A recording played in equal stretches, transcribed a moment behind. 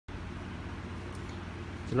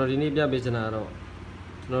ကျွန်တော်ဒီနေ့ပြပေးချင်တာကတော့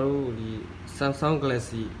ကျွန်တော်တို့ဒီ Samsung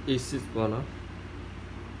Galaxy A6 ပေါ့နော်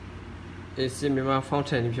A6 မြန်မာ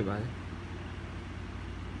Fountain ဖြစ်ပါတယ်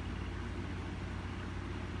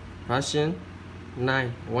version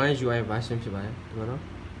 9 1UI version ဖြစ်ပါတယ်ဒီမှာနော်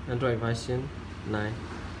Android version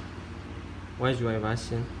 9 1UI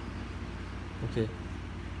version okay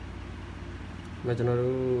ကျွန်တော်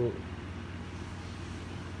တို့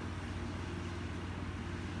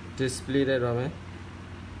display ได้တော့မယ်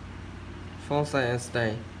font size and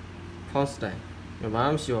style font style ဘာ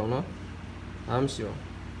မှမရှိအောင်နော်ဘာမှမရှိအောင်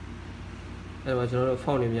အဲ့မှာကျွန်တော်တို့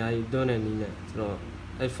font တွေအများကြီးတွန်းနေနေနဲ့ကျွန်တော်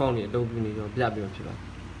အဲ့ font တွေအသုံးပြုနေတော့ပြပြမှာဖြစ်ပါ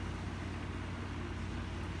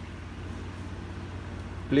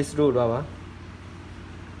Play Store တော့ပါ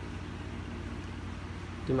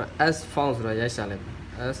ဒီမှာ S font ဆိုတာရိုက်ရှာလိုက်ပါ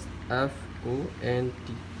S F O N T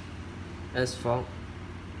S font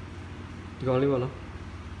ဒီကောင်လေးပေါ့နော်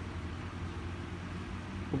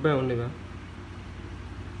open ဝင်နေပါ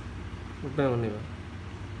open ဝင်နေပါ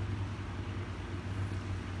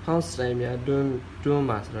font style များတွန်း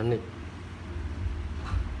ပါဆိုတော့နေ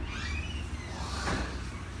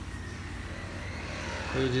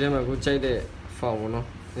ဒီထဲမှာကိုကြိုက်တဲ့ font ပေါ့နော်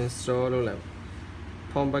install လုပ်လိုက်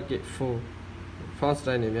font bucket 4 font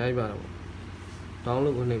style တွေအများကြီးပါတော့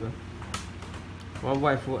download ဝင်နေပါ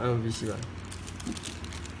 1.4 MB ရှိပါ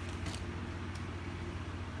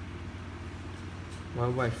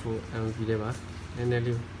 1.4 MB လေးပါနည်းနည်း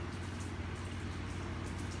လေး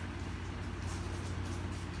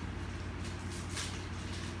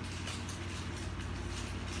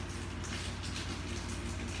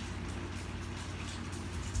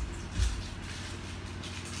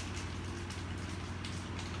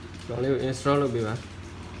တော့လေးကို install လုပ်ပေးပါ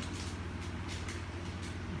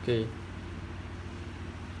okay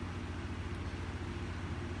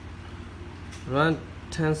run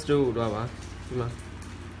tends to တော့ပါဒီမှာ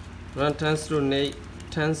run tends to နေ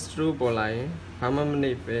tends to ပေါ်လာရင်ဘာမှမ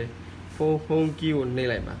နေပဲ home key ကိုနှိပ်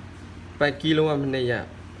လိုက်ပါ back key လုံးဝမနှိပ်ရ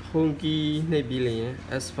home key နှိပ်ပြီးလျင်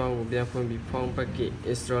S font ကိုပြန်ဖွင့်ပြီး font bucket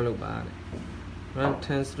install လုပ်ပါတဲ့ run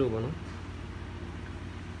tends to ပေါ့နော်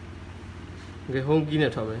okay home key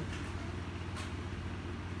နဲ့ထောက်ပဲ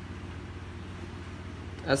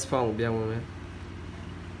S font ကိုပြန်ဝင်မယ်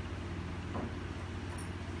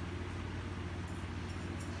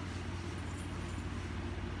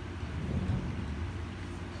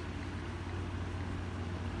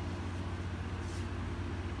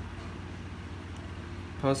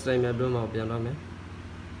font style များတွန်းမှာပြန်တော့မယ်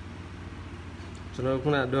ကျွန်တော်ခု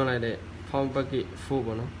နတွန်းလိုက်တဲ့ font bucket 4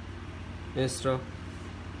ပေါ့နော် install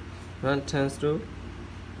run tends to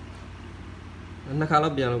နှစ်ခါလော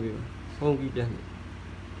က်ပြန်လုပ်ပြီပါ home key ပြန်နေ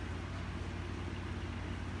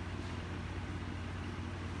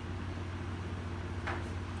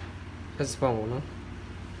S font ပေါ့နော်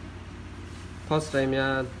font style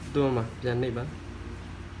များတွန်းမှာပြန်နေပါ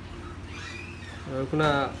ခုန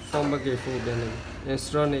font bucket 4ပြန်နေ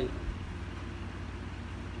install နေ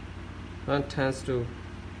run tends to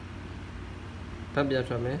တပ်ပြန်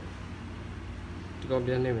ထွက်မယ်ဒီကောင်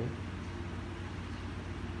ပြန်နေမယ်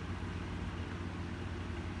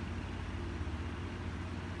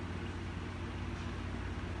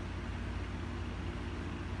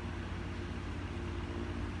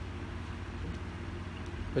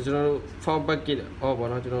ကျွန်တော်တို့ font bucket ဟောပေါ့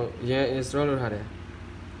နော်ကျွန်တော်ရန် install လုပ်ထားတယ်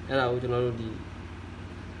အဲ့ဒါကိုကျွန်တော်တို့ဒီ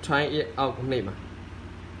try it out နှိပ်ပါ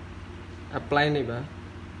apply နှိပ်ပါ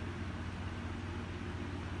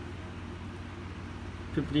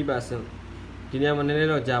 50% ဒီနေရာမှာနည်းနည်း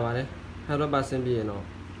တော့ကြာပါတယ် 100% ပြည့်ရင်တော့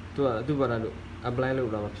သူ့ဘာသာလို့ apply လု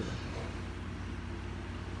ပ်တော့မှာဖြစ်တယ်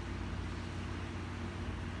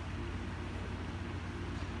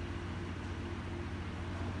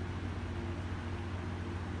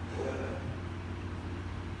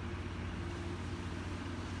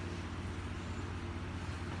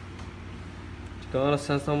တော့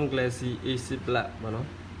Samsung Galaxy A6 Plus ပေါ့နော်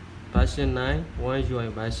version 9 1UI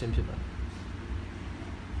version ဖြစ်ပါတယ်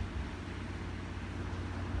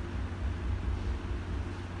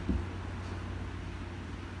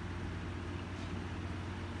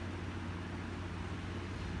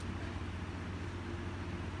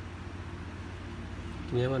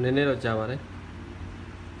ဒီနေ့မှနည်းနည်းတော့ကြာပါတယ်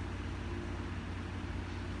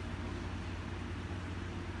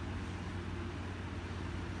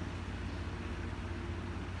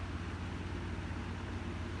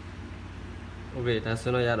okay ဒါဆို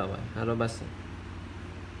တော့ရတော့ပါ 100%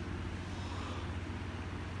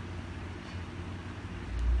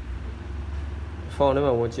 font ထဲ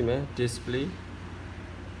မှာဝင်ကြည့်မယ် display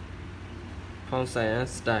font size and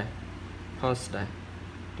style font style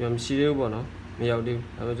ဒီမှာမရှိသေးဘူးပေါ့နော် မရောက်သေးဘူး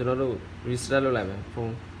ဒါပေမဲ့ကျွန်တော်တို့ restart လုပ်လိုက်မယ်ဖု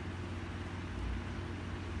န်း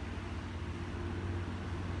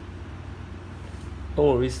ဖုန်း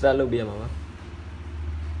ကို restart လုပ်ပြရမှာပါ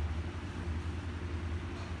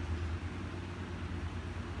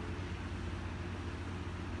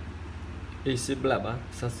A6 Black ပါ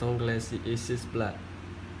Samsung Galaxy A6 Black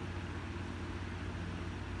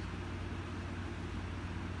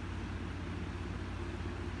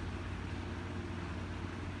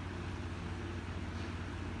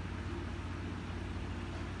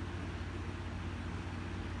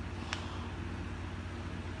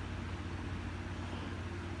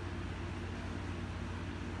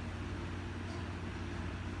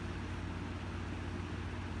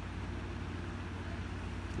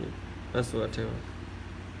password ထည့်ပါ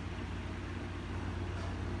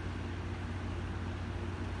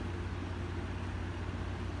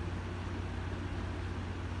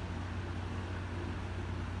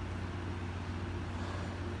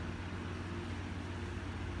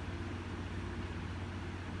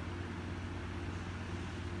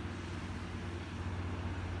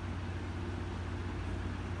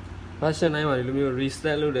version 9မှာဒီလိုမျိုး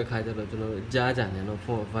reset လုပ်တဲ့ခါကျတော့ကျွန်တော်တို့ကြားကြတယ်နော်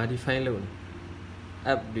ဖုန်း verify လုပ်နေ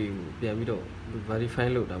app တွေကိုပြန်ပြီးတော့ verify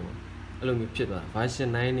လုပ်တာပေါ့အဲ့လိုမျိုးဖြစ်သွားတာ version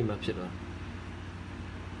 9နေမှာဖြစ်သွားတာ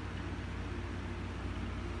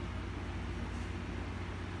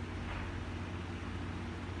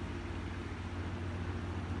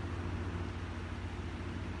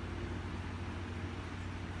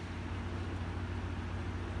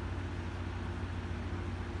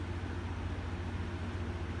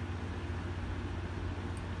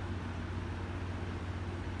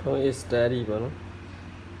ဖုန်း is steady ပေါ့နော်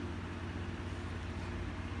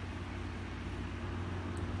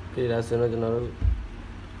ဒီဒါဆိုတော့ကျွန်တော်တို့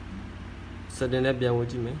setting နဲ့ပြန်ဝင်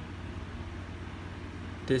ကြည့်မယ်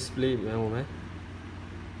display ပြန်ဝင်မယ်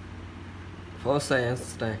for science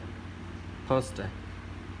style for style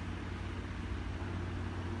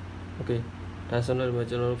okay ဒါဆိုတော့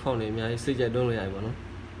ကျွန်တော်တို့ဖုန်းနေအများကြီးစိတ်ကြိုက်တွန်းလို့ရပြီပေါ့နော်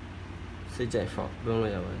စိတ်ကြိုက်ဖုန်းတွန်း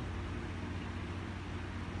လို့ရပါတယ်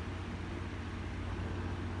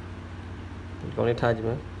ဒီကောင်လေးထားကြည့်မ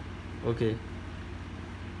ယ် okay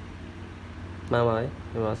မှန်ပါတယ်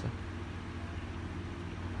ဒီမှာဆို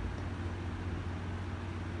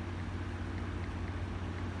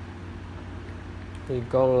ဒီ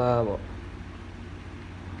ကောင်းလားပေါ့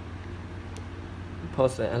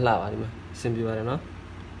post အလှပါဒီမှာအဆင်ပြေပါတယ်နော်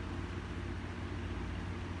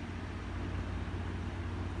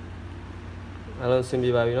အားလုံးအဆင်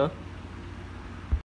ပြေပါပြီနော်